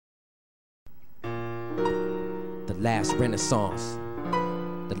last renaissance,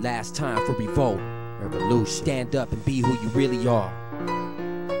 the last time for revolt, revolution. Stand up and be who you really are.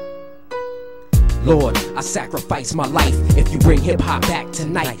 Lord, I sacrifice my life. If you bring hip-hop back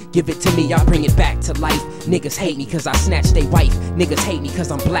tonight, give it to me, I'll bring it back to life. Niggas hate me cause I snatched they wife. Niggas hate me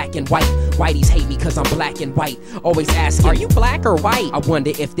cause I'm black and white. Whiteys hate me cause I'm black and white. Always asking, are you black or white? I wonder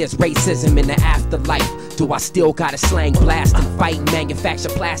if there's racism in the afterlife. Do I still gotta slang, blast, and fight and manufacture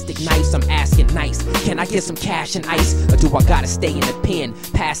plastic knives? I'm asking nice, can I get some cash and ice? Or do I gotta stay in the pen,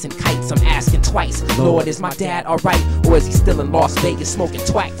 passing kites? I'm asking twice. Lord, is my dad alright? Or is he still in Las Vegas smoking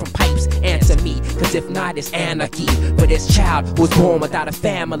twack from pipes? Answer me, cause if not, it's anarchy. For this child who was born without a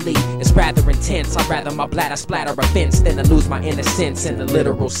family, it's rather intense. I'd rather my bladder splatter a fence than to lose my innocence in the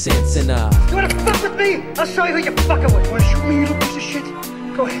literal sense. And you wanna fuck with me? I'll show you who you're fucking with. Wanna shoot me, you little piece of shit?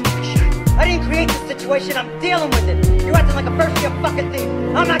 Go ahead, take a shot. I didn't create this situation, I'm dealing with it. You're acting like a first-year fucking thief.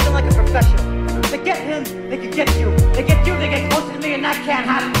 I'm acting like a professional. They get him, they can get you. They get you, they get closer to me, and that can't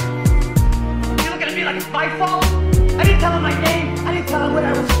happen. You're looking at me like it's my fault? I didn't tell him my name, I didn't tell him when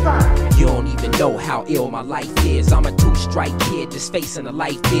I was from. You don't even know how ill my life is. I'm a two-strike kid just facing a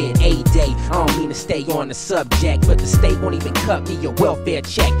life bid. A day, I don't mean to stay on the subject, but the state won't even cut me a welfare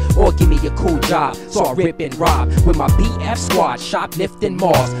check or give me a cool job. So I rip and rob with my BF squad, shoplifting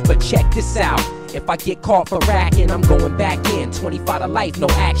malls. But check this out, if I get caught for racking, I'm going back in. 25 to life, no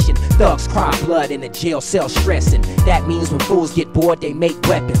action. Thugs cry blood in a jail cell stressing. That means when fools get bored, they make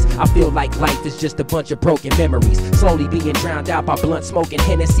weapons. I feel like life is just a bunch of broken memories, slowly being drowned out by blunt smoking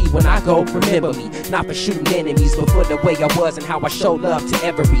Hennessy. When I go, remember me, not for shooting enemies, but for the way I was and how I show love to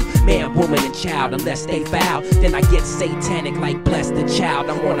every man, woman, and child. Unless they foul, then I get satanic like bless the child.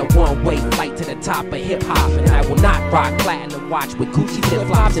 I'm on a one-way flight to the top of hip-hop, and I will not rock platinum watch with Gucci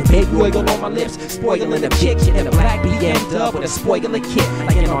flip-flops and big oil on my lips, spoiling a chick in a black BMW with a spoiler kit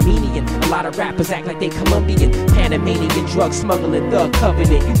like an Armenian. A lot of rappers act like they Colombian, Panamanian, drug smuggling, thug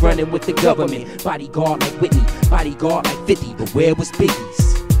covenant. You running with the government, bodyguard like Whitney, bodyguard like 50, but where was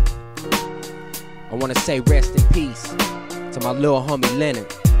Biggie's? I wanna say rest in peace to my little homie Leonard.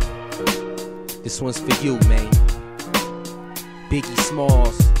 This one's for you, man. Biggie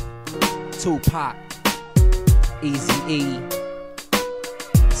Smalls, Tupac, Eazy-E,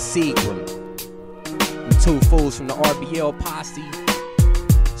 Seagram. Two fools from the RBL posse,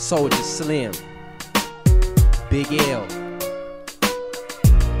 Soldier Slim, Big L,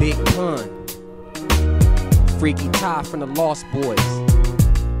 Big Pun, Freaky Ty from the Lost Boys,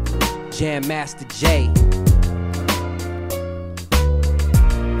 Jam Master J,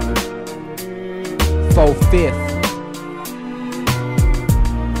 4/5,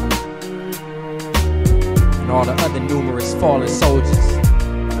 and all the other numerous fallen soldiers.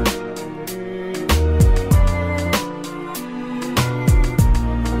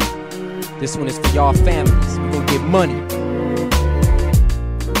 This one is for y'all families. We're gonna get money.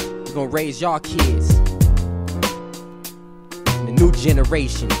 We're gonna raise y'all kids in the new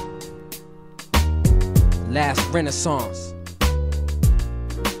generation. Last renaissance.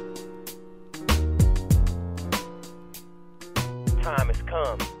 Time has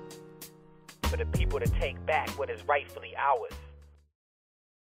come for the people to take back what is rightfully ours.